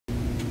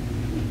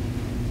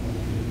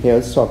Yeah,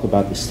 let's talk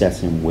about the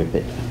Stetson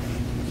Whippet.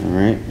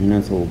 Alright, and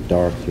it's a little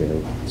dark here.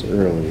 It's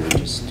early, we're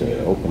just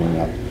opening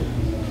up.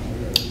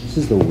 This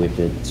is the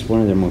Whippet. It's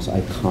one of their most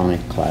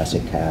iconic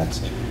classic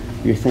hats.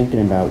 If you're thinking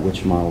about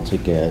which model to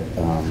get,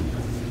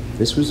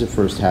 this was the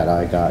first hat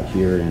I got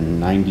here in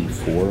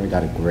 '94. I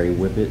got a gray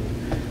Whippet.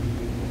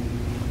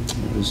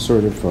 I was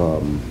sort of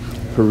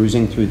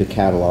perusing through the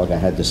catalog. I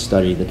had to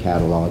study the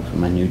catalog for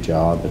my new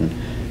job,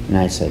 and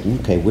I said,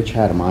 okay, which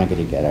hat am I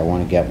going to get? I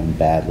want to get one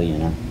badly, you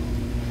know.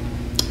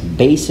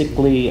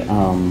 Basically,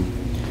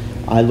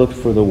 I looked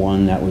for the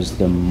one that was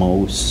the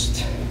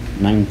most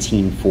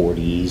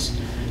 1940s.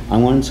 I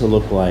wanted to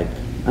look like,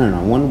 I don't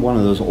know, one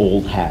of those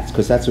old hats,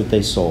 because that's what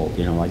they sold,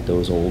 you know, like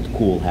those old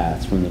cool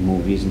hats from the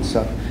movies and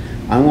stuff.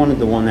 I wanted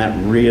the one that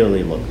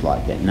really looked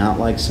like it, not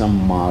like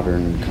some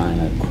modern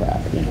kind of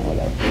crap, you know,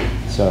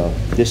 whatever. So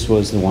this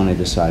was the one I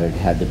decided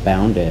had the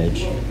bound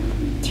edge,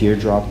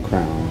 teardrop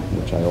crown,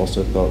 which I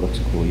also thought looks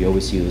cool. You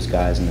always see those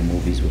guys in the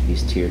movies with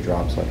these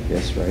teardrops like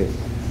this, right?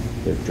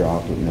 They're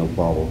dropped with no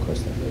bubble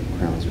because the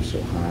crowns are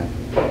so high.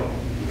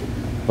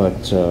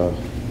 But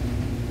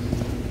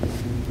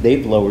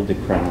they've lowered the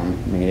crown,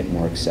 made it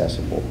more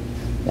accessible.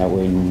 That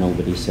way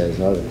nobody says,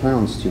 oh, the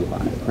crown's too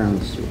high, the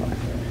crown's too high.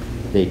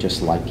 They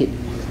just like it.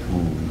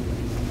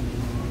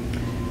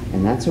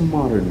 And that's a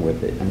modern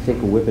Whippet. I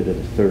think a Whippet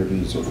of the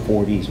 30s or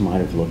 40s might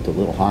have looked a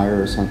little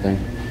higher or something.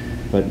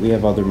 But we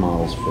have other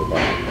models for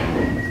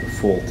that. Like the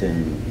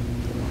Fulton,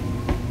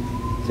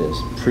 this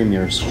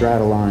Premier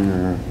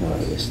Stratoliner,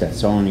 the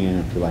Stetsonian,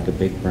 if you like a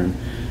big brim.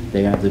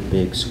 They have the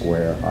big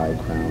square high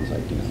crowns,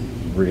 like, you know,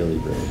 really,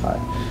 really high.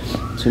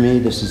 To me,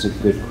 this is a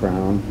good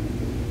crown.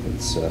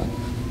 It's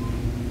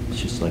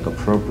just like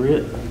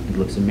appropriate. It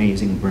looks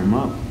amazing brim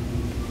up.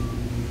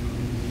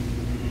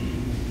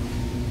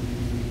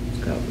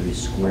 It's got really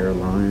square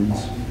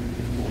lines.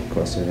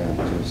 Plus it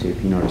has, see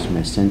if you notice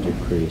my center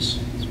crease,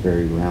 it's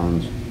very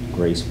round,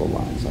 graceful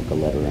lines, like a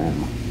letter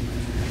M.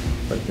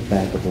 But the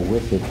back of the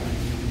Whippet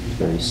is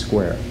very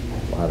square.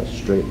 A lot of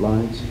straight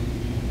lines.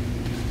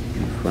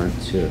 In front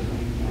too.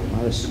 A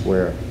lot of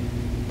square.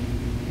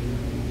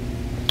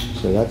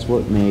 So that's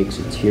what makes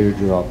a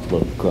teardrop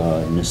look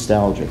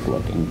nostalgic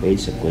looking.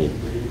 Basically,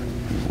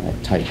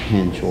 that tight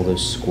pinch, all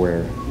those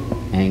square,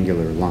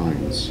 angular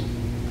lines.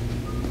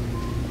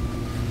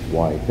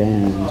 Wide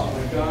band,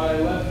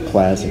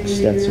 classic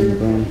Stetson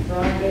brim,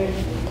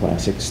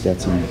 classic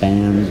Stetson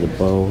band, the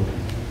bow.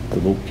 The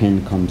little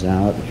pin comes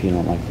out if you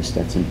don't like the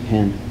Stetson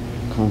pin.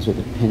 Comes with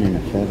a pin and a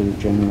feather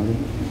generally.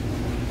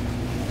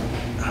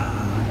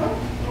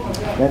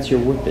 That's your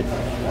Whippet.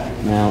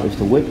 Now, if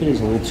the Whippet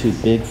is a little too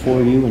big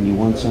for you and you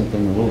want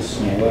something a little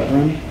smaller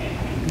brim,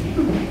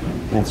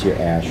 that's your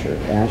Asher.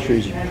 Asher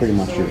is pretty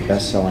much your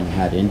best-selling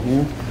hat in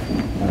here.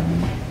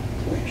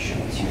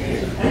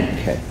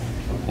 Okay.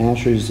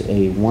 Asher's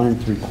a 1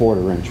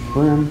 3/4 inch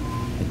brim.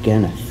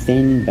 Again, a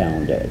thin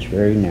bound edge,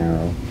 very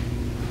narrow,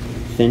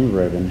 thin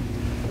ribbon.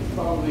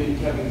 Probably in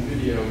Kevin's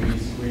video,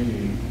 he's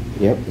screaming.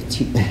 Yep,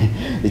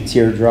 the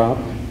teardrop.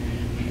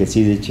 You can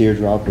see the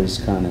teardrop is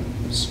kind of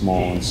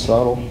small and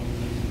subtle.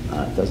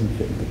 It doesn't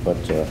fit, but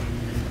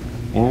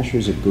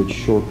Asher's a good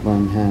short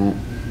brim hat.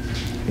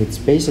 It's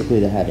basically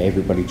the hat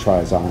everybody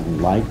tries on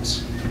and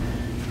likes.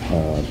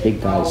 Big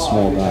guys,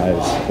 small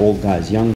guys, old guys, young